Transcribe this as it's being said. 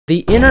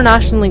The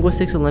International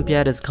Linguistics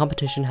Olympiad is a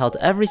competition held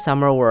every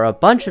summer where a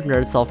bunch of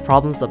nerds solve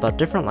problems about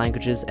different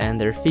languages and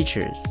their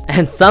features.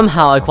 And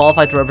somehow I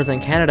qualified to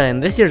represent Canada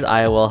in this year's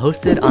IOL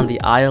hosted on the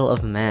Isle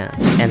of Man.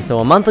 And so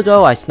a month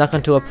ago I snuck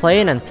onto a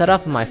plane and set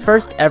off on my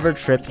first ever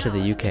trip to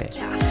the UK.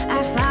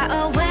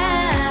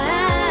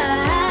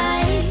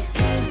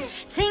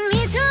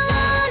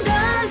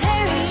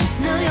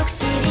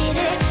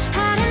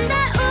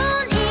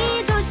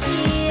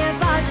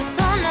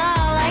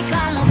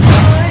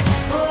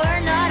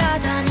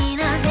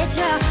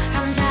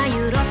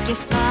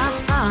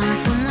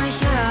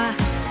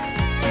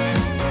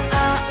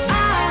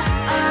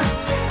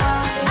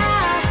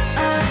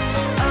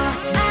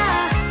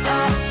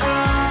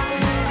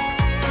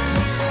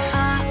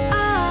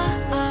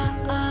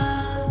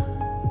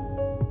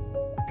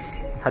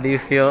 How do you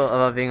feel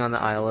about being on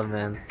the Isle of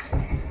Man?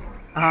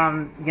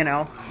 You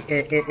know,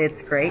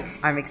 it's great.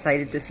 I'm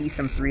excited to see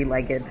some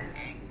three-legged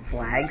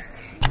flags.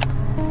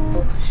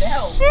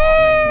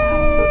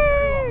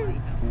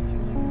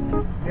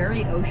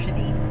 Very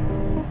oceany.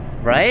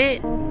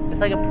 Right? It's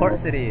like a port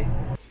city.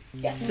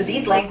 Yeah, so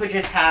these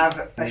languages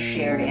have a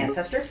shared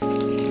ancestor.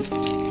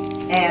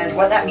 And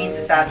what that means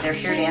is that their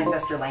shared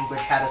ancestor language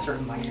had a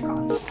certain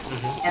lexicon.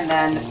 And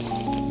then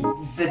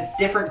the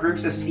different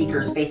groups of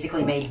speakers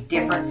basically made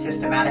different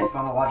systematic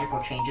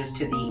phonological changes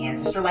to the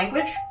ancestor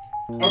language.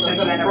 And so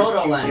you end up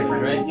with two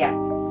different, right? Yeah.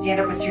 So you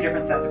end up with two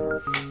different sets of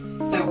words.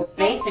 So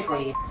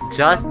basically,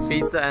 just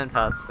pizza and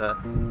pasta.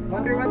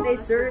 Wonder what they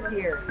serve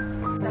here.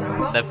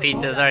 The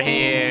pizzas are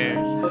here.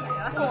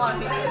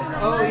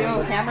 Oh,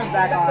 yo, camera's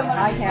back on.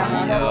 Hi,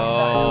 camera.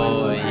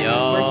 Yo.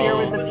 We're here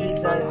with the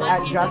pizzas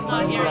at Just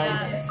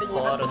Slice.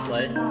 Pull out a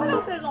slice.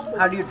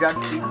 How do you judge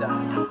pizza?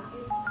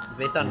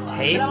 Based on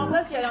taste?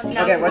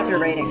 Okay, what's your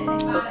rating?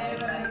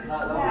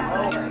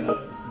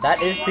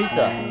 That is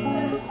pizza.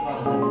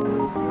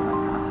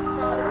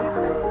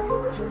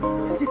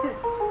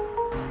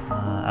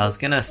 I was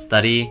gonna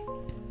study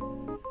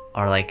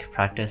or like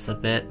practice a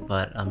bit,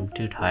 but I'm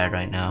too tired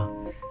right now.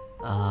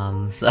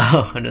 So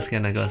I'm just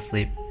gonna go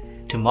sleep.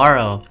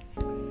 Tomorrow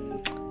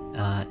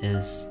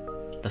is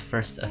the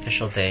first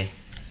official day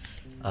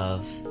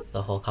of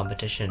the whole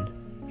competition,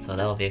 so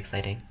that will be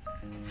exciting.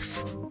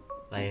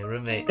 My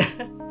roommate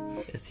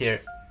is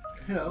here.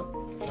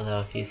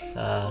 Hello, he's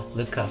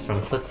Luca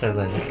from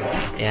Switzerland.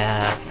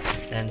 Yeah,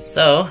 and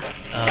so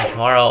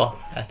tomorrow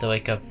I have to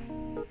wake up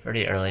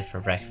pretty early for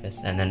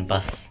breakfast and then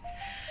bus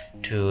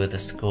to the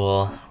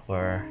school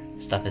where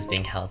stuff is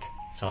being held.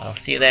 So I'll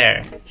see you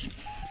there.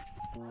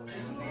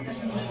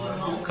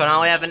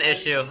 Conan, we have an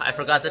issue. I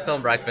forgot to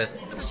film breakfast.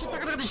 Of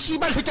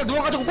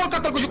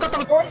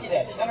course you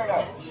did.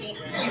 No. See,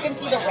 you can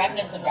see the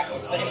remnants of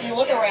breakfast, but if you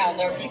look around,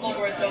 there are people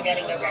who are still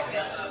getting their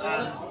breakfast.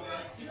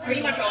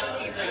 Pretty much all the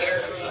teams are here.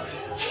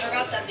 There are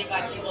about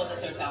 75 people in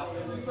this hotel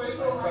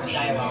from the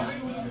IOL.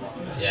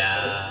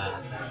 Yeah.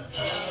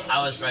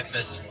 How was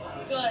breakfast?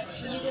 Good.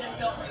 You didn't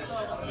film it, so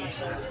it wasn't my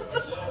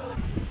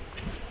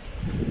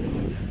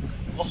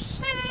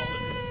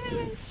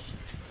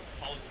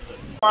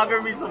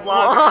Vlogger meets a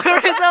vlogger. Vlogger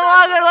meets a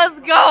vlogger, let's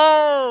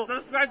go!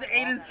 Subscribe to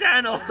Aiden's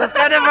channel.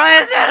 Subscribe to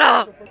Brian's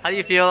channel. How do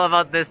you feel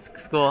about this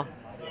school?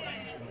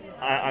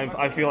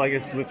 I feel like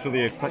it's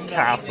literally a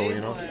castle, you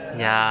know?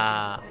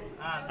 Yeah.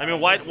 I mean,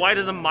 why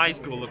doesn't my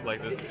school look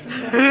like this?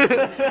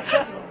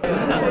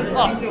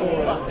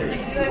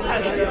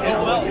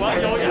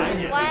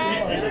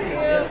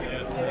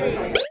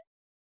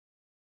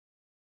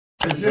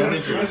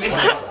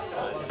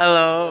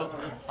 Hello.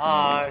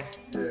 Hi.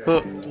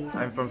 Who?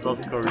 I'm from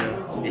South Korea.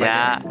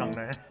 Yeah.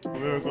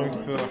 We were going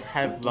to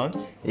have lunch.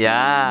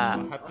 Yeah.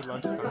 Happy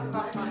lunch.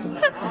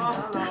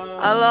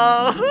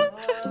 Hello.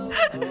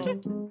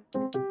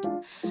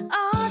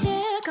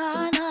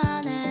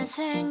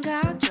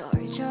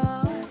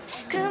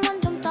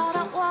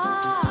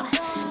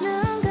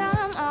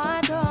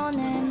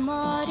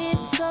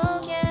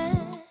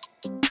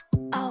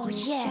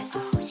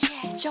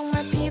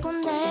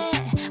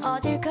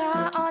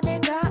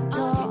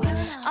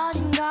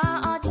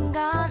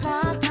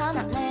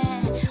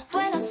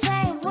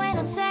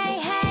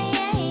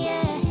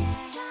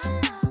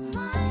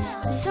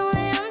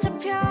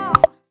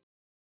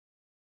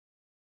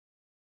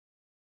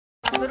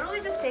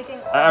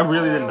 I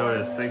really didn't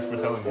notice. Thanks for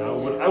telling me.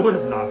 I would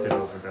have knocked it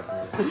over,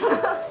 definitely.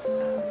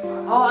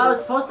 Oh, I was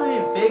supposed to be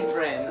big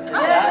brain.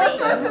 Yeah, you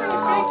were supposed to be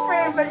big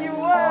brain, but you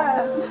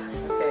were.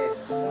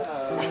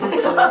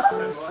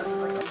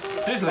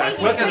 Seriously, I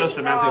suck at those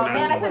semantic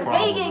matching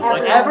problems.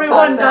 Like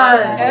everyone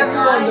does.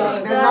 Everyone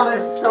does.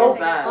 It's so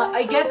bad.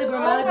 I get the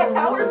grammatical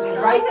rules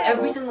right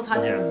every single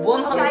time, Yeah.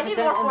 100%,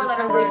 and the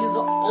translations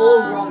are all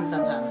wrong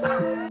sometimes.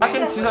 Back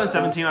in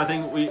 2017, I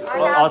think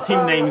our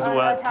team names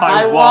were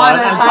Taiwan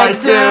and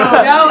Taitu.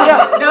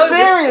 No,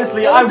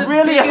 Seriously, I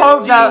really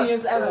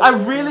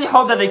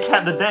hope that they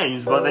kept the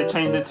names, but they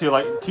changed it to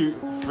like two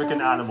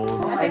freaking animals.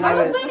 There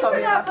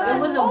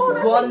was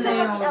one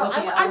name I was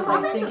looking at, I was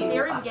like thinking,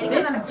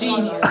 this is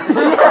genius.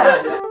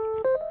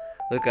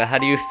 Luca, how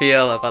do you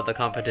feel about the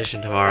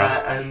competition tomorrow?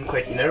 I'm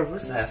quite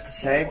nervous, I have to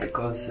say,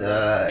 because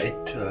it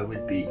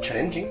will be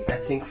challenging, I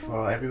think,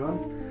 for everyone.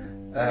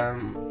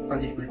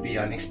 And it will be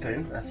an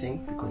experience, I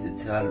think, because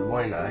it's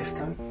one in a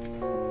lifetime.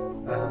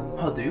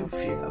 How do you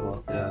feel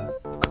about the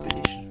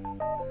competition?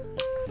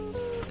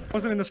 I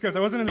wasn't in the script.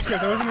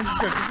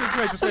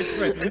 Just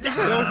wait.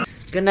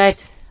 Good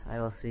night. I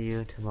will see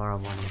you tomorrow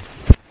morning.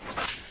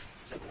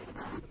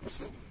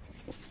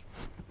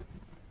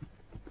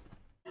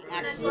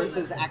 X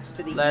versus X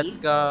to the Let's E.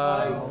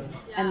 go.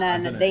 And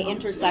then they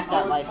intersect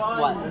at like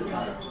what?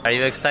 Are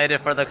you excited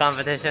for the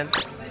competition?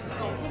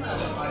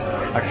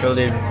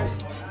 Actually,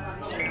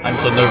 I'm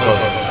so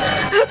nervous.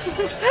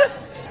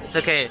 It's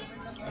okay.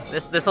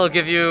 This will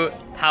give you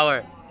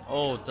power.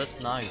 Oh, that's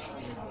nice.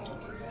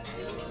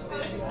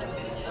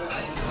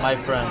 My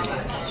friend.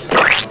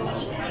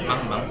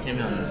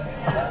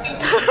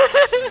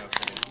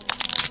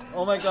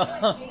 Oh my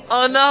god.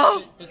 Oh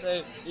no!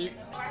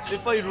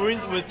 If I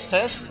ruined with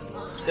test,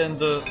 then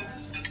this.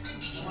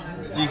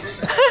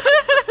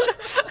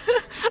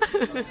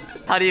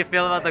 How do you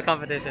feel about the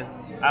competition?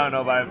 I don't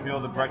know, but I feel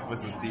the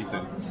breakfast was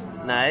decent.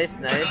 Nice,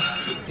 nice.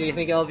 Do you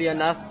think it'll be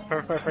enough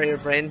for your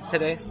brain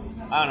today?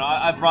 I don't know,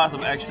 I brought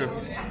some extra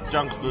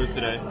junk food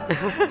today.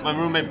 My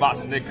roommate bought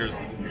Snickers.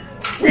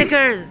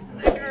 Snickers!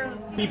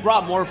 He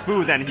brought more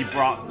food than he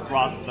brought the...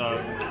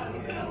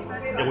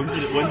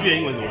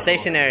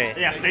 Stationary.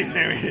 Yeah,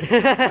 stationary.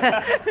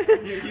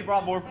 he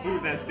brought more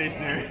food than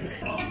stationary.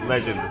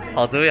 Legend.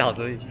 好主意，好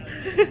主意。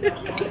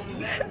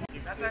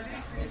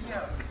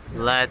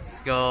Let's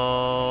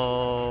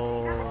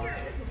go.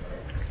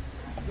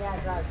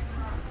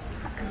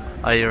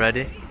 Are you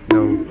ready?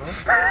 No.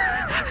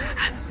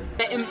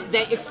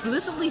 They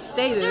explicitly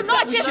stated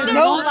that we should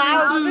No not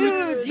loud include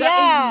foods, that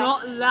yeah. is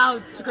not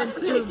allowed to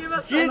consume.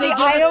 Dude, the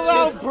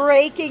IOL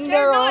breaking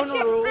their own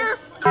rules.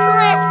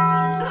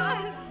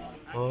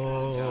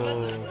 Oh.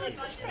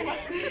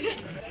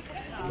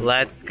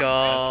 Let's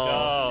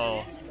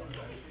go.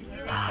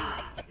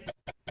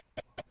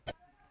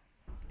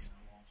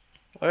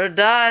 We're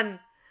done.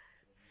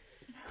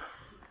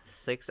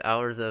 6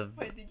 hours of.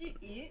 Wait, did you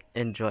eat?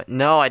 Enjoy.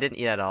 No, I didn't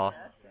eat at all.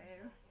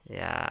 Same.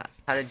 Yeah.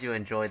 How did you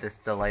enjoy this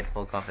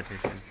delightful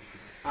competition?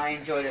 I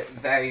enjoyed it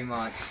very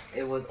much.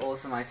 It was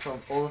awesome. I saw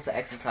all of the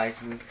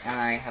exercises and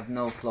I have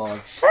no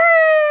flaws.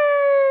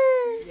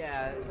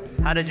 Yeah.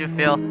 How did you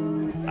feel?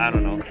 I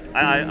don't know.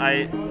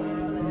 I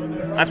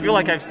feel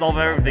like I've solved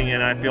everything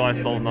and I feel I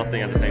solved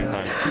nothing at the same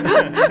time.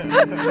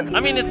 I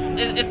mean,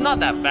 it's not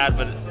that bad,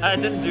 but I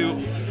didn't do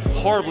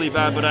horribly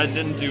bad, but I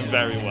didn't do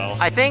very well.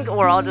 I think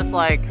we're all just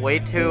like way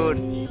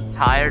too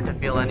tired to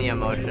feel any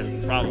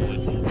emotion. Probably.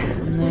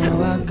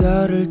 너와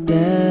걸을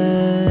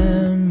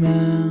때면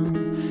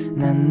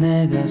난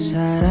내가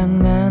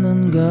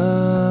사랑하는 걸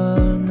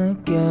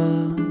느껴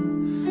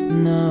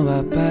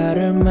너와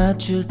발을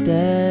맞출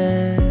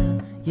때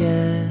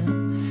yeah.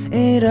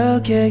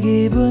 이렇게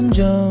기분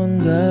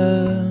좋은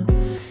걸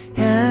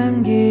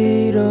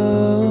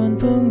향기로운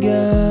풍경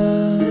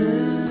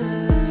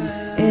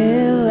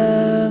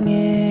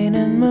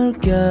일렁이는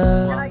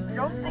물결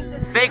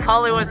Fake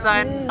Hollywood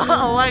sign.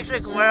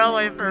 Electric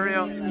railway for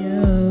real.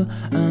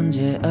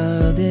 언제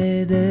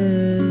어디든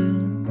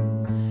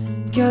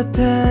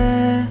곁에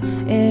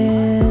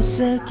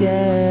있을게.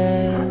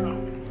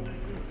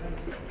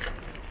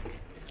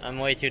 I'm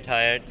way too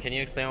tired. Can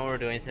you explain what we're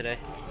doing today?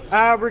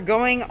 We're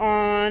going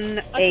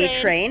on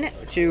a train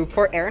to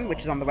Port Erin,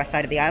 which is on the west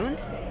side of the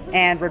island.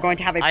 And we're going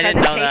to have a I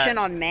didn't know presentation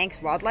that. on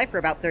Manx wildlife for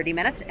about 30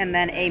 minutes, and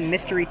then a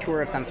mystery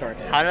tour of some sort.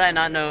 How did I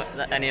not know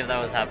that any of that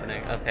was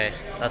happening? Okay,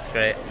 that's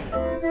great.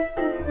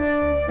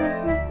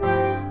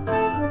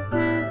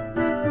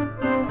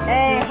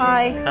 Hey,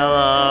 hi.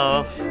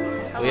 Hello.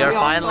 We are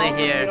finally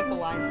here.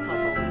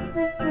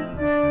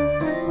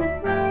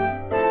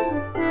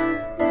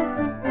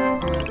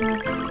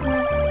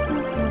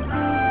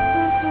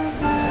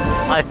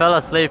 I fell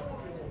asleep.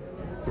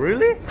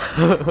 Really?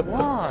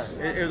 Why?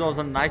 It was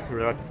a nice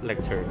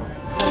lecture.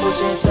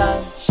 눈부신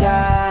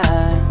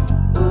sunshine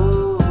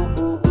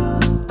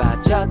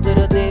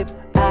빠져들어 deep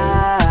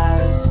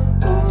eyes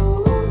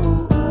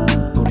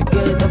우리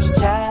끝없이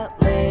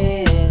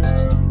challenge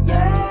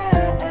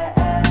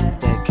yeah.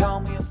 They call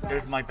me a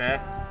Here's my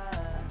bag.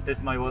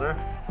 Here's my water.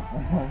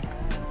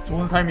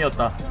 좋은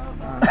삶이었다.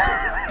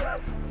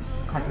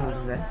 같이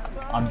먹을래?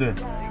 안 돼.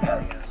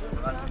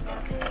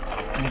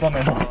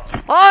 무덤에서.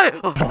 어이!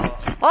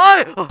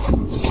 어이!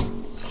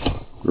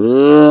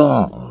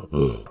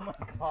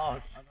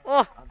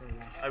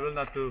 I will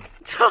not do.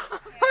 How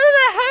did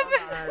that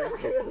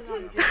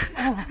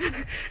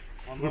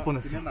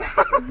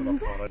happen?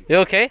 You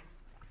okay?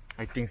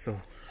 I think so.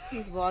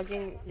 He's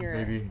vlogging your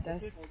Maybe.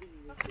 death.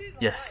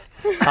 Yes.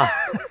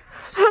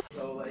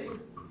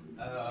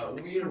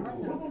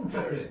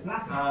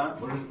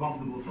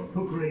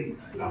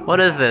 What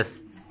is this?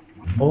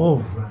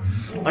 Oh,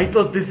 I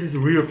thought this is a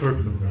real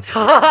person. So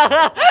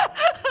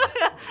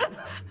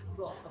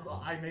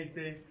I may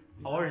say,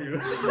 how are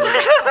you?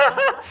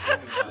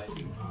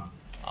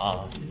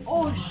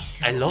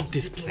 I love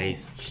this place.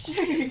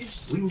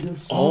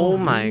 Oh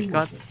my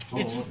god.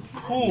 It's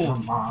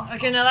cool.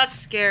 Okay, now that's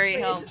scary.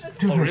 Help.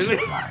 Oh, really?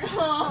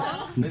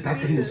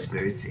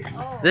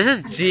 This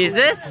is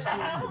Jesus?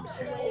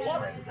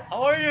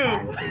 How are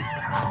you?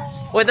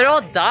 Wait, they're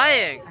all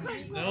dying.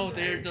 No,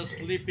 they're just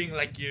sleeping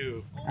like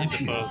you in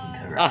the boat.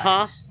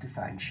 Uh-huh.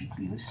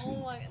 Oh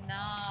my,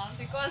 nah,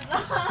 because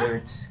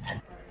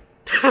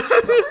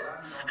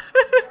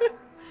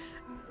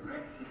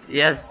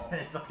Yes.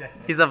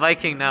 He's a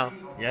Viking now.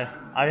 Yes,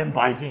 I am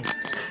Viking.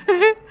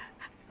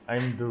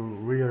 I'm the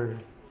real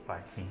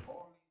Viking.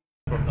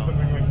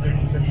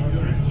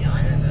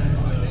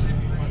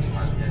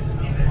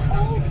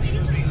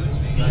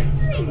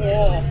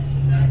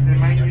 They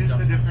might use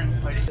the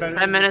different, like...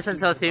 10 minutes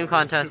until team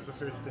contest.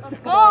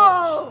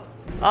 go!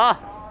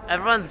 Oh,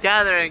 everyone's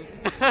gathering.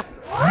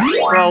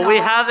 Bro, we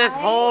have this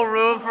whole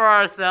room for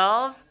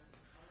ourselves.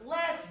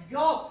 Let's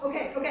go.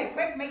 Okay,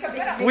 quick, make a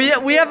big. We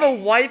have a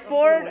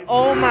whiteboard.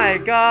 Oh my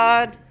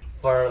god.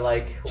 For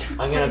like,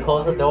 I'm gonna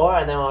close the door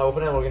and then when I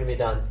open it, we're gonna be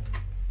done.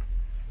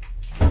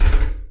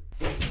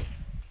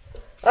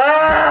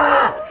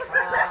 Ah!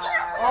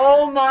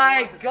 Oh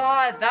my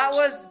god, that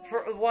was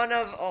one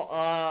of.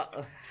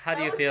 How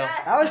do you feel?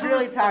 That was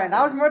really tiring.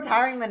 That was more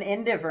tiring than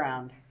Indiv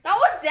round. That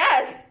was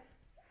death!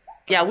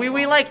 Yeah, we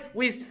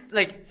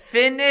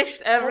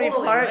finished every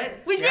Totally, part.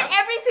 right? We did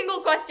every single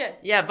question.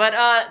 Yeah, but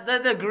the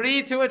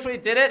degree to which we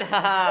did it,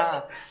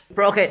 haha.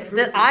 Bro, okay,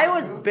 I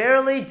was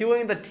barely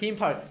doing the team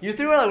part. You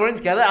three were like working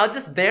together. I was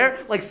just there,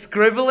 like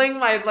scribbling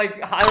my like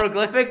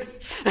hieroglyphics.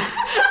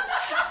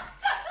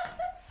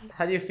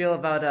 How do you feel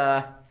about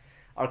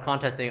our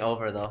contest being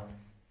over, though?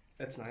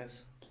 That's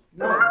nice.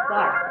 No, it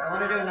sucks. I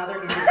want to do another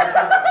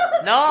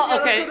Indiv. No,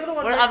 okay,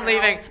 I'm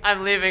leaving.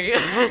 I'm leaving.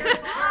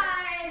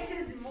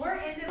 Because more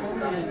Indiv.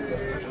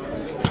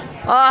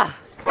 Ah,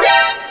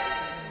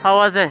 how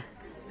was it?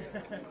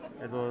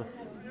 It was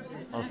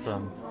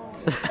awesome.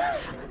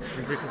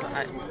 Because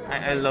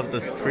I love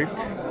the script.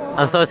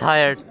 I'm so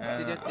tired.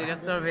 Did you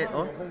solve it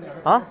all?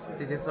 Huh?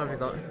 Did you solve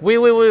it all?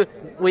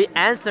 We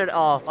answered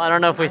all. I don't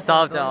know if we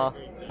solved it all.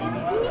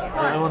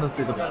 I want to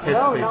see the pit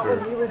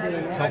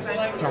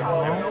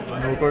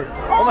paper.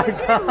 Oh my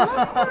god!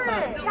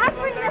 That's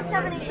when you get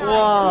 75.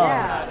 Wow!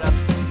 Yeah.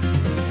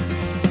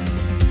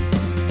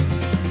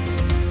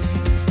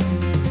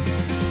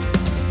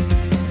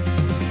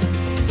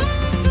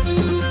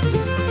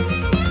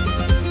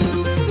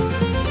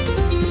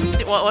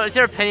 What's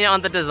your opinion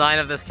on the design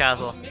of this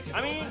castle?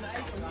 I mean,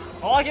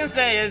 all I can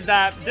say is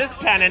that this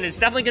cannon is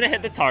definitely gonna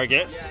hit the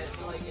target.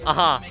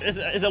 Uh-huh. It's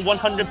a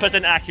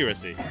 100%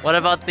 accuracy. What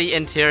about the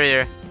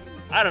interior?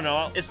 I don't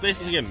know. It's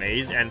basically a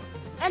maze, and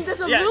there's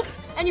a loop,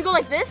 and you go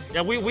like this.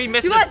 yeah, we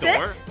missed You the got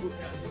door.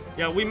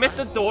 Yeah, we missed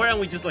the door, and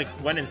we just like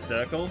went in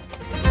circles.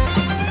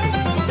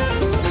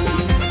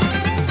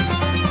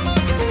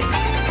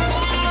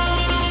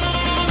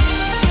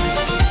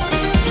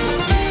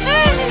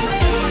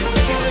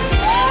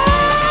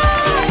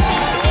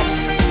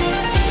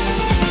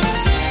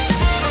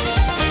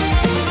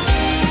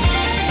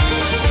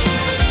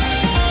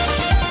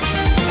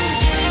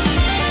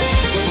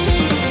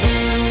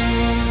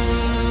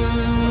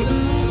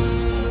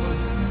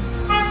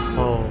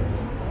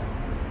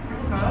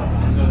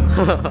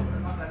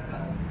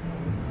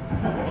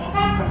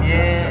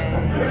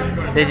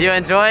 Yeah. Did you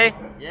enjoy?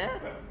 Yeah.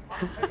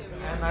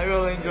 And I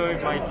really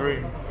enjoyed my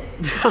dream.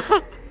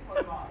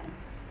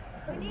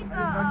 We need the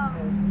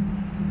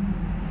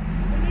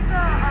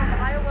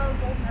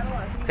IOL gold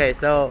medalist. Okay,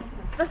 so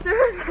The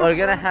third. we're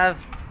gonna have.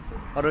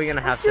 What are we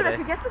gonna have Shoot, I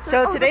today? forget the third.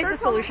 So oh, today's third the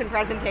solution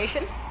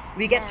presentation.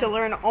 We get to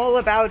learn all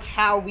about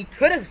how we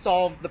could have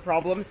solved the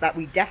problems that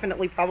we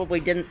definitely probably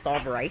didn't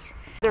solve right.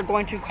 They're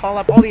going to call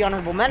up all the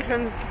honorable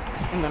mentions,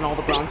 and then all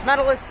the bronze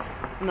medalists,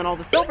 and then all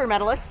the silver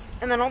medalists,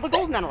 and then all the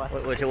gold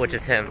medalists. Which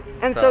is him.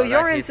 And so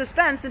you're that in he's-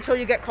 suspense until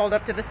you get called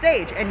up to the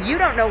stage, and you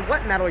don't know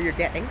what medal you're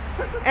getting.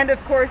 And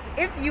of course,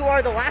 if you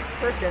are the last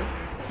person,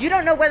 you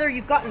don't know whether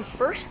you've gotten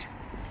first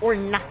or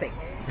nothing.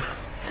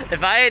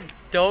 If I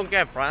don't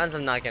get bronze,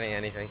 I'm not getting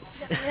anything.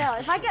 Yeah,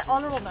 if I get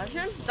honorable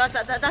mention, that's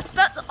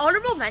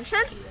honorable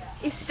mention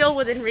is still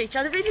within reach.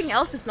 Everything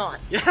else is not.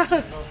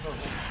 Yeah.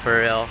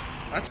 For real.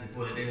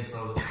 Put it in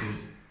so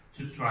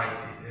to try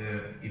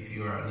if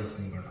you are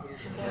listening or not.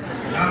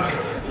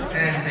 Okay,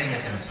 and paying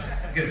attention.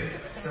 Good.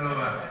 So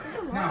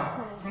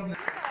now. You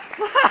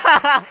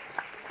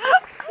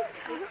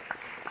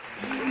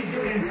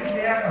can see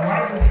there a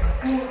right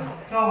school of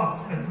thoughts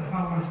as to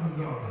how much we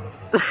go about it.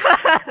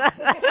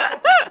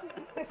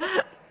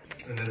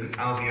 And there's an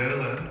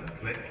alveolar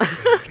click, so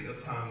put your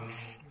tongue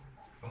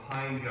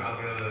behind your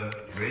alveolar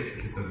ridge,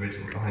 which is the ridge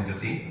behind your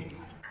teeth.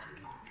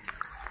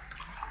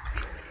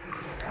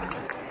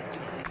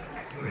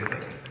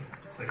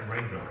 It's like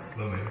raindrops, it's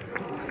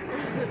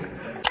lovely.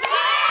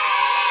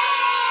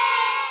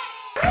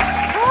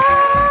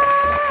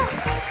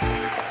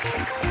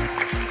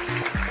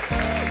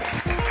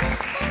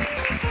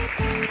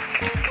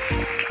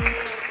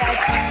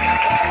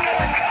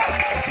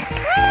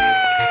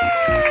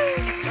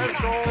 Let's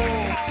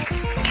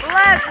go!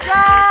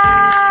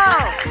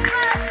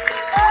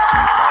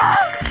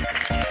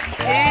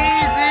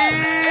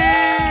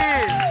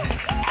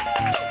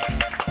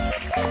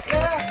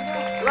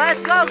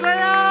 Let's go, Korea!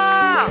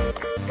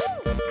 I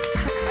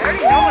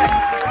already know it.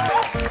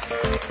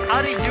 How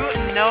do you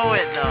know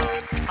it though?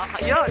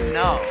 You don't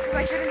know.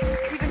 I didn't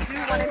even do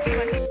 1 and 2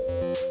 and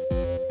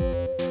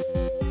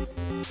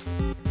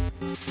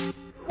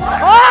Oh!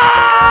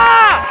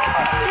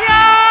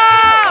 Yo!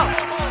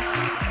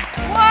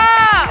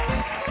 Wow!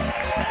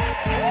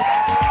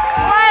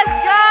 Let's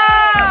go!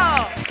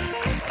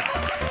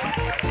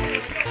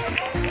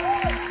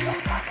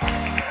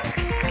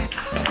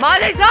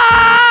 맛있어!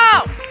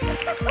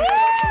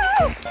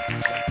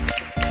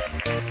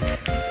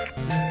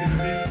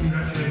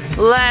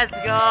 Let's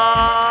go!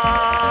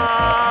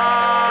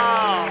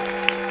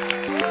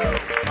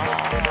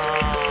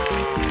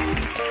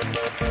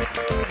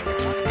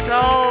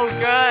 So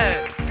good!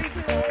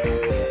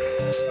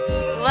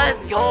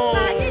 Let's go!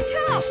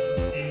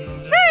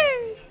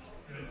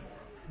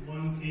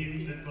 One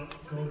team that got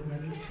gold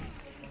medals.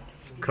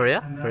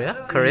 Korea?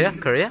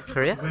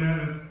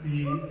 Winner of the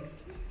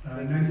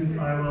 19th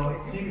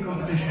IOL team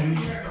competition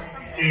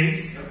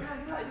is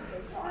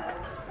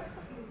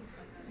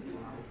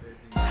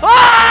Oh!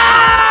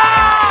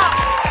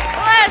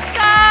 Let's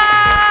go!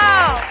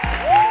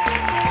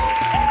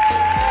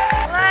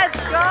 Let's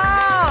go!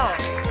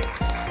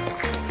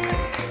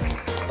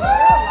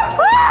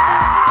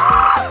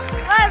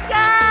 Let's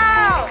go!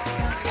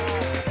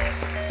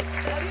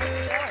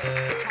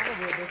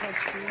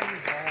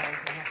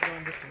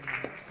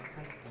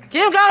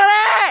 Keep going!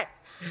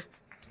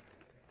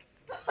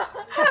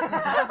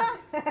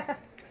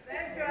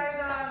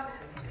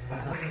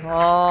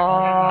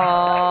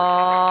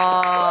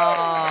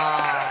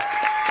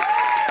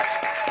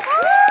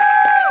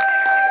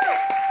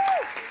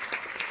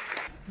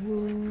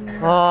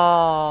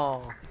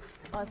 Oh.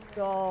 let's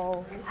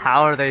go.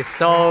 How are they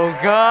so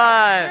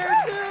good?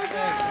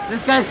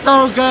 This guy's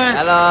so good.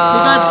 Hello. He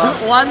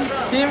got one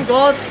team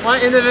gold,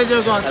 one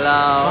individual gold. Hello.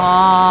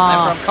 아,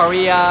 I'm from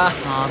Korea.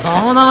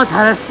 너무너무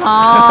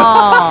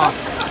잘했어.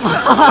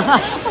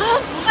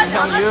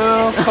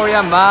 You,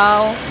 Korean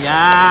Mao.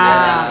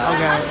 Yeah.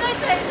 Okay.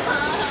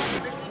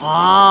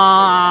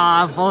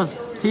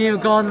 Both team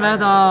gold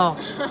medal.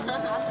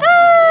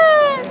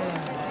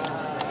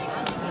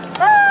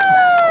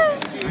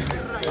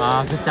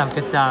 Good job,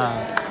 good job.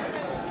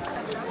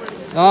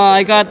 Oh,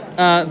 I got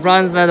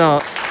bronze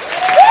medal.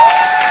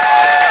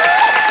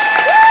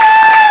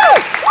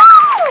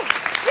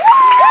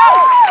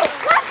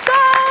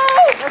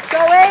 Let's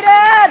go,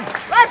 Aiden!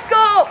 Let's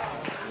go!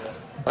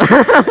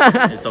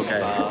 It's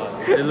okay.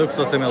 It looks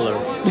so similar.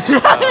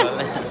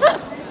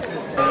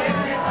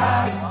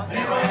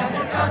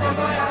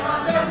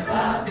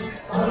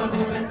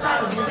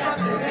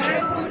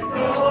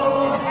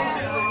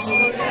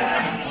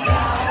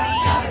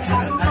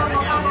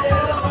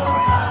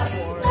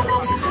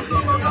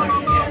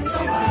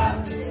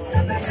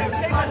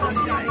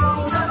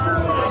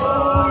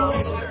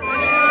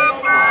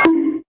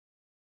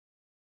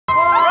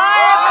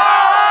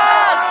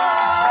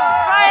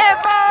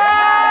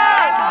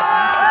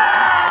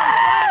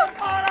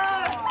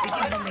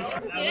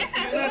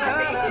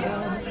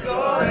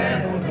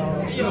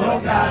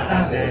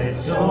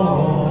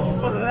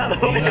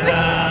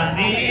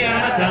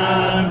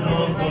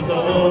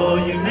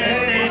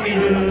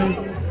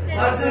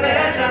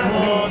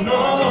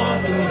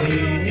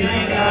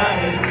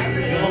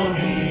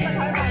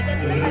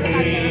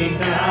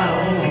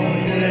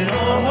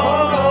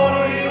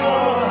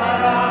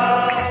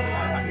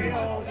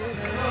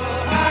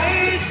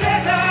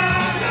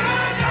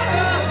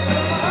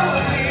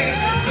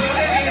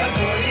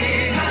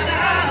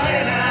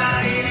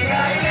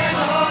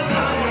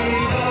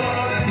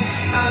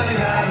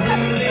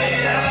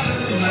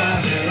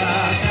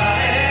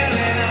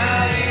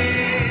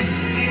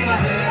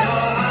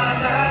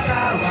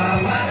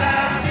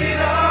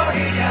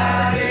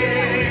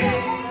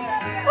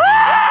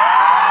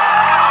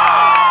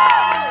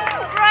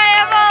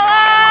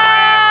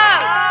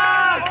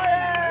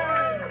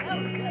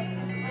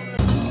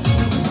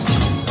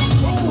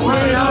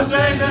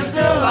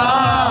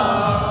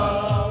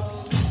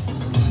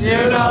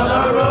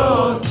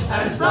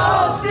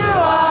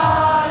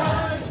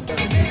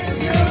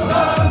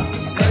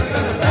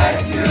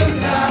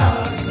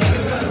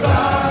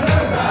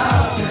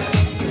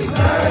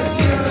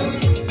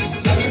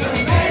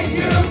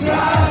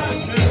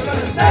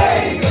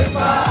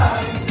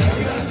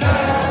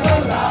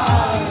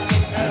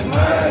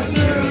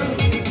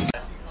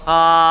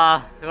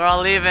 We're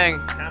all leaving.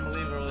 Can't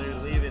believe we're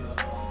leaving.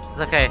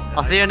 It's okay.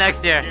 I'll see you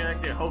next year. See you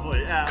next year,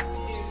 hopefully. Yeah.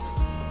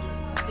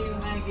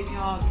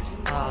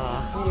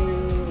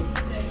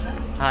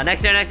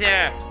 Next year. See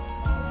ya.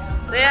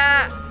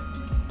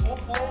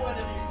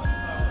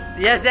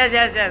 Yes.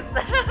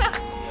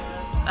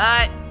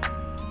 Alright.